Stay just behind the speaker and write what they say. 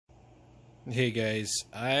Hey guys,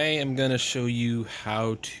 I am going to show you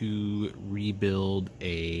how to rebuild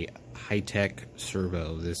a Hitec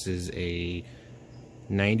Servo. This is a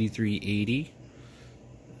 9380,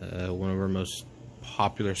 one of our most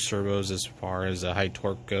popular servos as far as high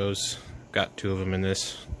torque goes. Got two of them in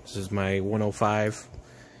this. This is my 105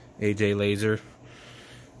 AJ laser.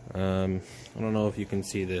 I don't know if you can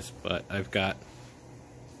see this, but I've got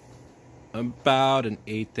about an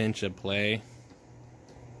 1/8 inch of play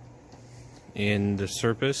in the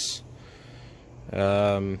surface.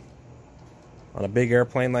 On a big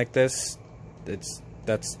airplane like this,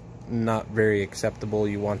 that's not very acceptable.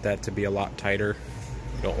 You want that to be a lot tighter.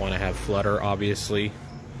 You don't want to have flutter, obviously.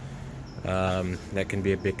 That can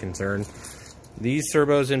be a big concern. These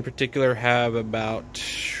servos in particular have about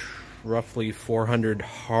roughly 400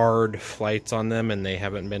 hard flights on them, and they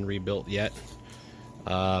haven't been rebuilt yet.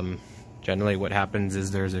 Generally what happens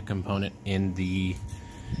is there's a component in the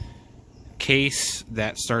case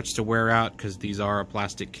that starts to wear out, because these are a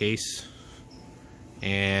plastic case,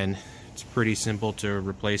 and it's pretty simple to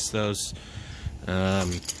replace those.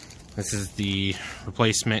 This is the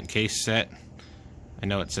replacement case set. I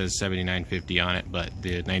know it says 7950 on it, but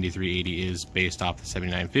the 9380 is based off the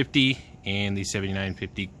 7950, and the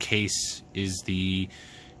 7950 case is the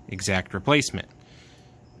exact replacement.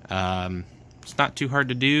 It's not too hard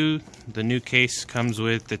to do. The new case comes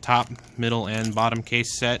with the top, middle, and bottom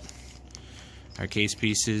case set. Our case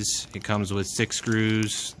pieces, it comes with 6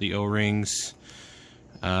 screws, the O-rings.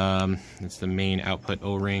 It's the main output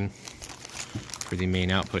O-ring for the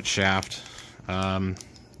main output shaft.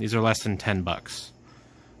 These are less than 10 bucks.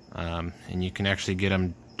 And you can actually get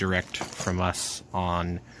them direct from us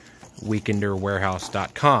on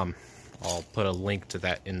weekenderwarehouse.com. I'll put a link to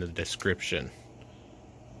that in the description.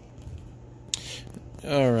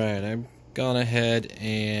 Alright, I've gone ahead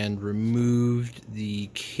and removed the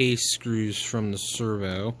case screws from the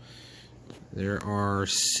servo. There are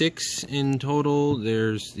 6 in total.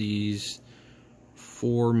 There's these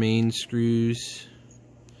 4 main screws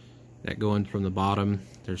that go in from the bottom.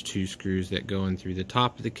 There's 2 screws that go in through the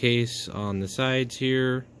top of the case on the sides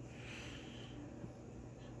here.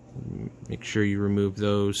 Make sure you remove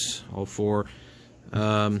those, all 4. You're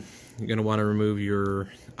going to want to remove your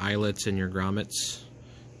eyelets and your grommets.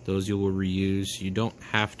 Those you will reuse. You don't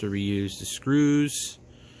have to reuse the screws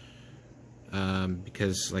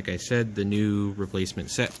because, like I said, the new replacement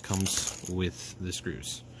set comes with the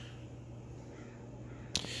screws.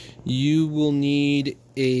 You will need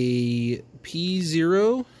a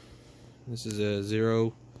P0. This is a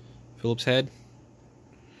 0 Phillips head.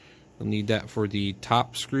 You'll need that for the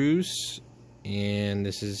top screws, and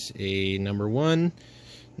this is a number 1,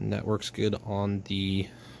 and that works good on the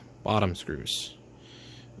bottom screws.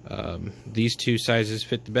 These 2 sizes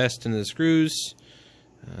fit the best into the screws.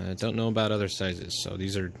 I don't know about other sizes, so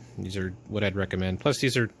these are what I'd recommend. Plus,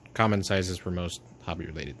 these are common sizes for most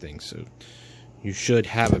hobby-related things, so you should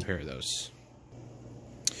have a pair of those.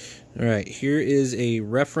 Alright, here is a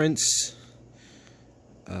reference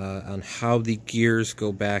on how the gears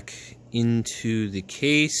go back into the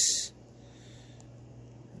case.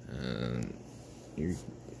 You've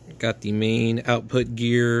got the main output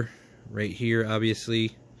gear right here,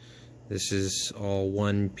 obviously. This is all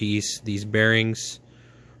one piece. These bearings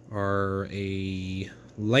are a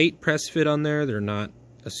light press fit on there. They're not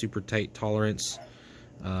a super tight tolerance.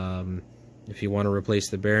 If you want to replace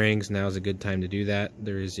the bearings, now is a good time to do that.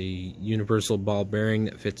 There is a universal ball bearing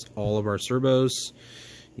that fits all of our servos.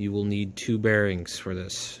 You will need 2 bearings for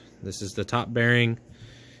this. This is the top bearing,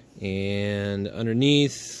 and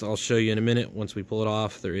underneath, I'll show you in a minute once we pull it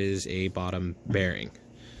off, there is a bottom bearing.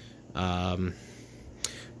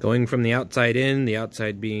 Going from the outside in, the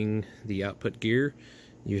outside being the output gear,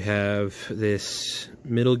 you have this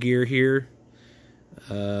middle gear here.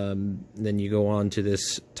 Then you go on to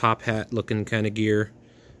this top hat looking kind of gear.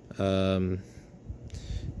 Down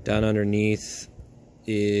underneath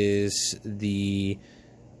is the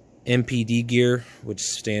MPD gear, which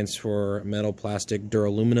stands for metal, plastic,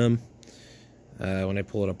 duraluminum. When I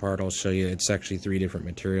pull it apart, I'll show you it's actually 3 different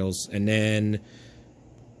materials. And then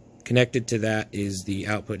connected to that is the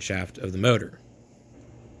output shaft of the motor.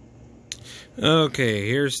 Okay,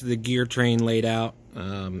 here's the gear train laid out.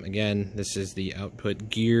 Again, this is the output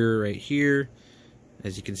gear right here.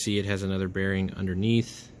 As you can see, it has another bearing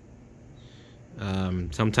underneath.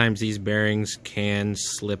 Sometimes these bearings can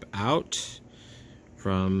slip out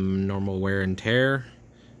from normal wear and tear.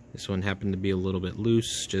 This one happened to be a little bit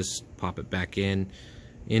loose. Just pop it back in.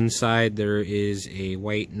 Inside there is a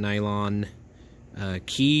white nylon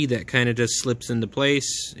key that kind of just slips into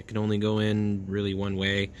place. It can only go in really one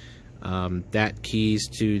way. That keys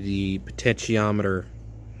to the potentiometer,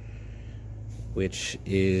 which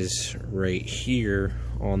is right here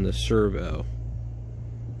on the servo.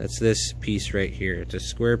 That's this piece right here. It's a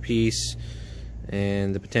square piece,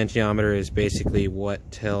 and the potentiometer is basically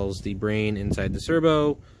what tells the brain inside the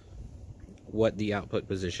servo what the output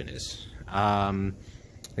position is.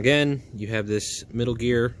 Again, you have this middle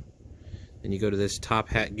gear, then you go to this top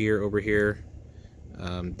hat gear over here.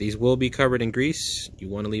 These will be covered in grease. You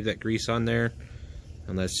want to leave that grease on there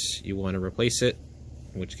unless you want to replace it,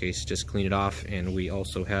 in which case just clean it off. And we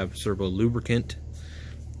also have servo lubricant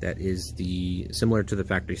that is similar to the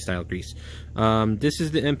factory style grease. This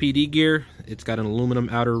is the MPD gear. It's got an aluminum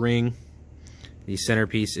outer ring. The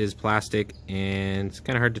centerpiece is plastic, and it's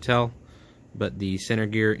kind of hard to tell, but the center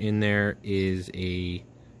gear in there is a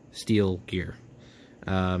steel gear.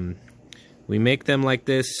 We make them like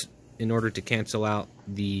this in order to cancel out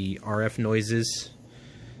the RF noises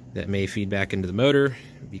that may feed back into the motor,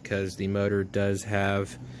 because the motor does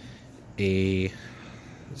have a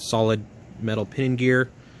solid metal pinion gear.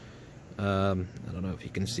 I don't know if you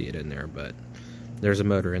can see it in there, but there's a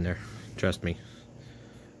motor in there, trust me.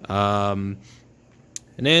 And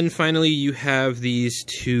then finally you have these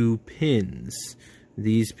two pins.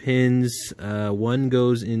 These pins, one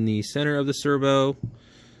goes in the center of the servo.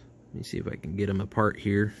 Let me see if I can get them apart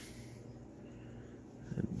here.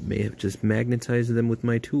 I may have just magnetized them with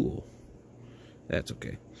my tool. That's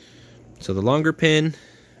okay. So the longer pin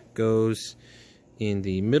goes in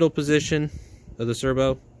the middle position of the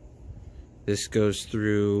servo. This goes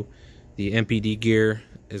through the MPD gear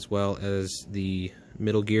as well as the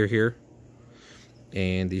middle gear here.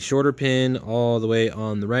 And the shorter pin all the way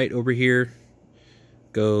on the right over here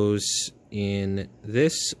goes in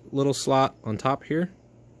this little slot on top here.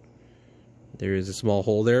 There is a small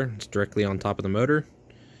hole there. It's directly on top of the motor.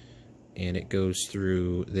 And it goes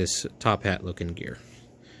through this top hat looking gear.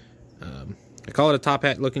 I call it a top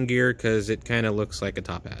hat looking gear because it kind of looks like a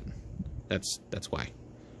top hat. That's why.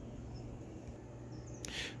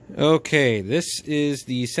 Okay, this is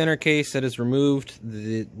the center case that is removed.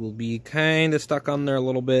 It will be kind of stuck on there a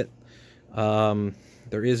little bit. There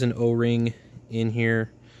is an O-ring in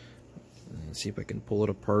here. Let's see if I can pull it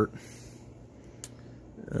apart.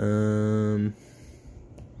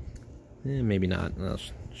 Maybe not. I'll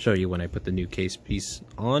show you when I put the new case piece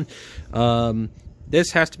on.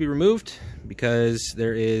 This has to be removed because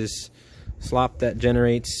there is slop that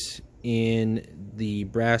generates in the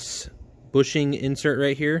brass bushing insert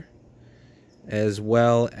right here, as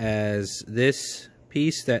well as this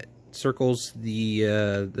piece that circles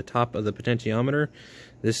the top of the potentiometer.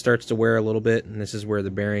 This starts to wear a little bit, and this is where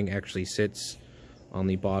the bearing actually sits on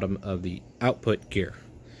the bottom of the output gear.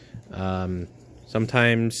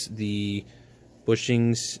 Sometimes the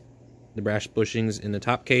bushings, the brass bushings in the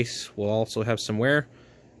top case will also have some wear.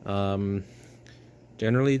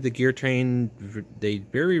 Generally the gear train, they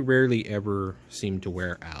very rarely ever seem to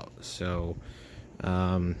wear out. So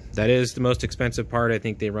that is the most expensive part. I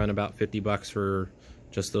think they run about $50 for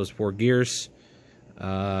just those 4 gears.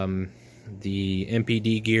 The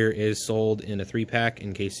MPD gear is sold in a 3-pack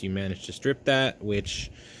in case you manage to strip that,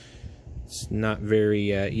 which is not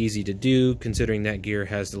very easy to do considering that gear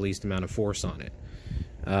has the least amount of force on it.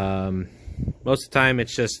 Most of the time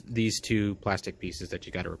it's just these 2 plastic pieces that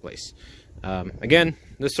you got to replace. Again,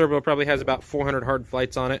 this servo probably has about 400 hard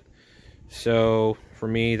flights on it, so for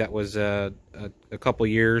me that was a couple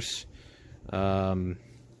years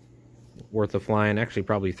worth of flying. Actually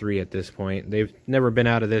probably 3 at this point. They've never been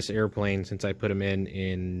out of this airplane since I put them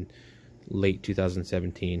in late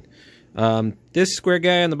 2017. This square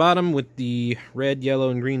guy on the bottom with the red, yellow,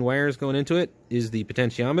 and green wires going into it is the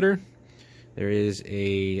potentiometer. There is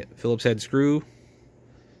a Phillips head screw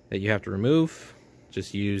that you have to remove.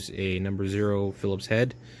 Just use a number 0 Phillips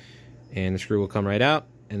head and the screw will come right out,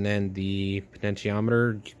 and then the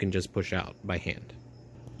potentiometer you can just push out by hand.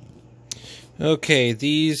 Okay,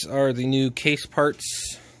 these are the new case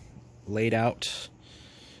parts laid out.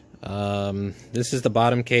 This is the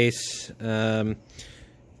bottom case. If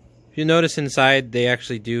you notice inside, they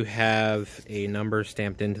actually do have a number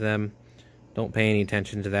stamped into them. Don't pay any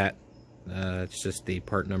attention to that. It's just the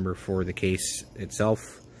part number for the case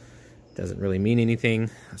itself. Doesn't really mean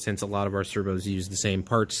anything since a lot of our servos use the same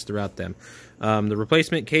parts throughout them. The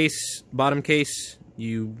replacement case, bottom case,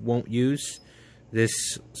 you won't use.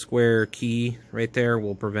 This square key right there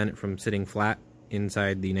will prevent it from sitting flat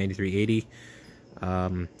inside the 9380.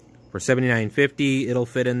 For $79.50, it'll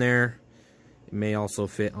fit in there. It may also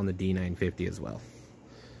fit on the D950 as well.